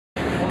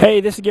Hey,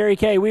 this is Gary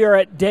Kayye. We are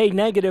at day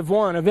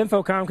 -1 of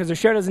InfoComm because the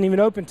show doesn't even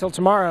open until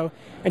tomorrow.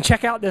 And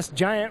check out this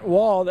giant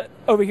wall that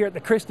over here at the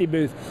Christie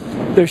booth.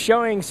 They're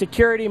showing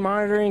security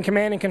monitoring,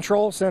 command and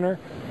control center,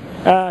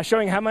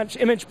 showing how much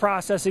image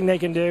processing they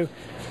can do.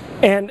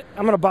 And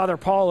I'm going to bother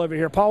Paul over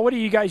here. Paul, what are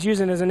you guys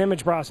using as an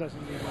image processing?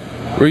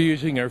 We're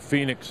using our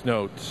Phoenix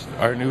Notes,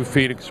 our new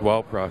Phoenix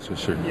well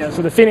processor. Yeah,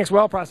 so the Phoenix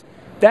well processor.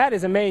 That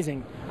is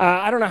amazing.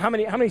 I don't know how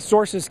many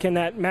sources can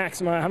that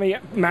maximum. How many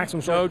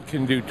maximum sources? Node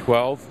can do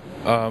 12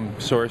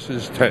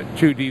 sources,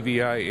 2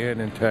 DVI in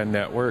and 10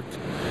 networked,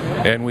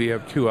 and we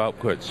have 2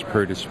 outputs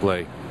per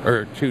display,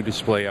 or 2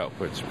 display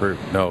outputs per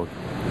node.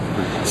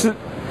 So,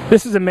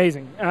 this is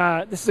amazing.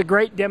 This is a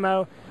great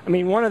demo. I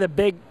mean, one of the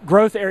big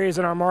growth areas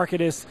in our market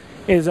is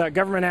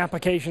government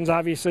applications,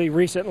 obviously,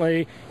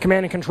 recently,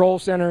 command and control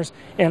centers,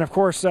 and of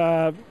course,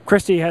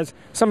 Christie has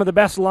some of the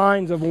best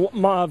lines of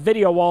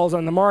video walls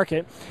on the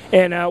market.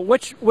 And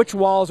which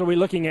walls are we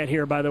looking at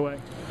here, by the way?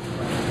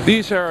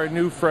 These are our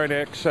new front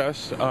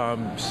access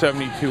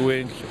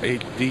 72-inch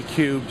HD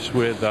cubes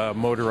with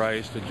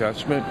motorized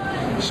adjustment,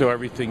 so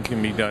everything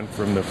can be done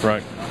from the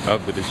front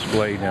of the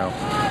display now.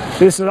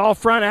 This is all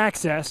front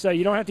access, so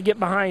you don't have to get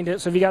behind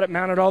it. So if you got it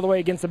mounted all the way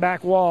against the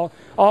back wall,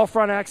 all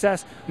front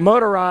access,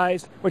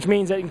 motorized, which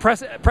means that you can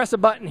press a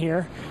button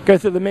here, go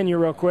through the menu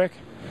real quick,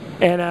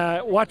 and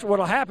watch what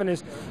will happen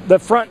is the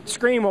front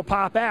screen will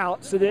pop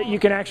out so that you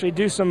can actually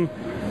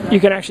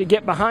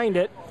get behind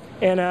it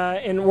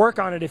and work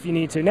on it if you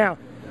need to. Now,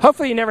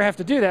 hopefully you never have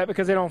to do that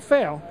because they don't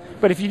fail.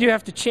 But if you do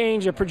have to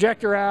change a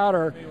projector out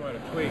or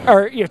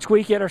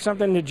tweak it or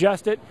something,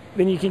 adjust it,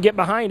 then you can get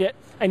behind it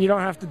and you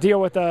don't have to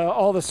deal with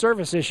all the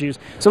service issues.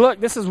 So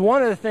look, this is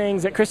one of the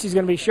things that Christie's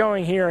going to be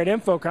showing here at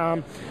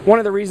InfoComm. One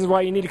of the reasons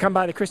why you need to come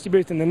by the Christie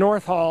booth in the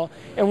North Hall,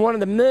 and one of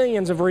the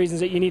millions of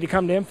reasons that you need to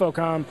come to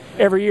InfoComm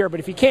every year.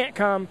 But if you can't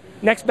come,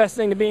 next best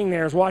thing to being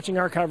there is watching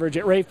our coverage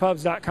at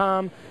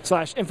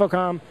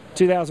ravepubs.com/InfoComm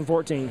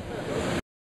 2014.